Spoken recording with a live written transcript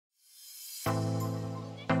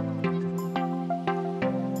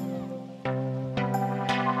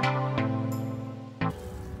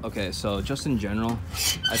Okay, so just in general,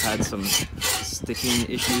 I've had some sticking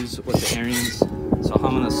issues with the Ariens. So how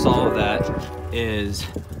I'm gonna solve that is,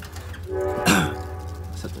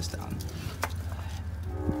 set this down.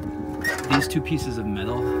 These two pieces of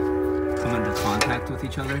metal come into contact with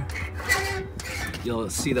each other. You'll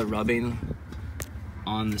see the rubbing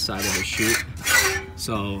on the side of the chute.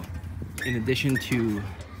 So in addition to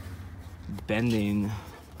bending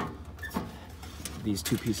these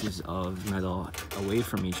two pieces of metal away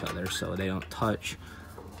from each other so they don't touch,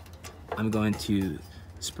 I'm going to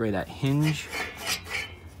spray that hinge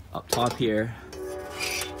up top here,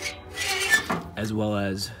 as well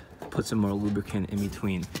as put some more lubricant in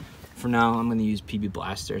between. For now, I'm gonna use PB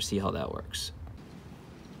Blaster, see how that works.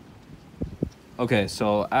 Okay,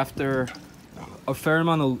 so after a fair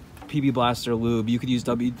amount of PB Blaster lube, you could use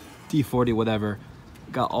WD-40, whatever.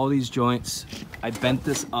 Got all these joints. I bent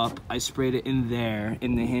this up. I sprayed it in there,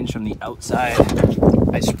 in the hinge from the outside.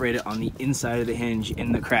 I sprayed it on the inside of the hinge,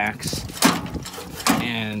 in the cracks.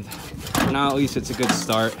 And for now, at least it's a good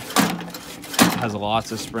start. It has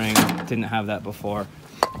lots of spring. Didn't have that before.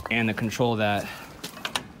 And to control that,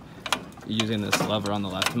 using this lever on the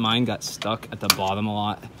left. Mine got stuck at the bottom a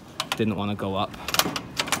lot. Didn't want to go up.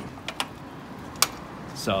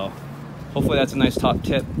 So hopefully that's a nice top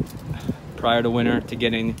tip prior to winter to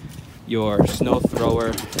getting your snow thrower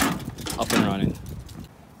up and running.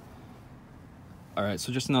 All right,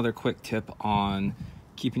 so just another quick tip on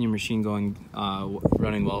keeping your machine going,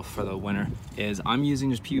 running well for the winter is I'm using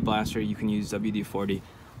just PB Blaster. You can use WD-40.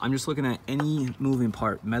 I'm just looking at any moving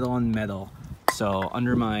part, metal on metal. So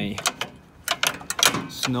under my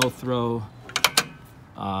snow throw,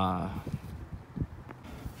 all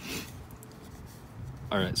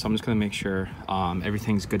right, so I'm just gonna make sure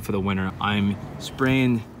everything's good for the winter. I'm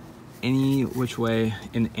spraying any which way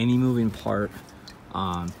in any moving part.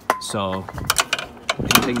 So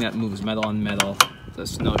anything that moves metal on metal, the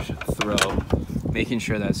snow throw, making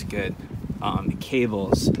sure that's good.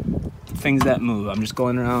 Cables, things that move. I'm just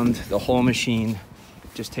going around the whole machine,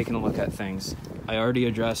 just taking a look at things. I already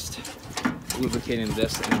addressed lubricating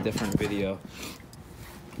this in a different video.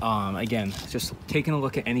 Again, just taking a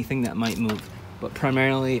look at anything that might move. But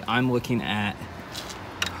primarily, I'm looking at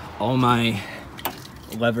all my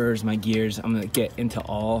levers, my gears. I'm gonna get into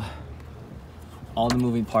all the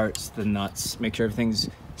moving parts, the nuts, make sure everything's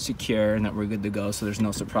secure and that we're good to go so there's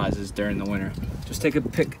no surprises during the winter. Just take a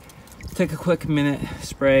quick minute,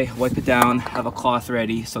 spray, wipe it down, have a cloth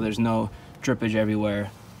ready so there's no drippage everywhere.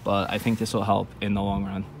 But I think this will help in the long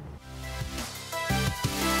run.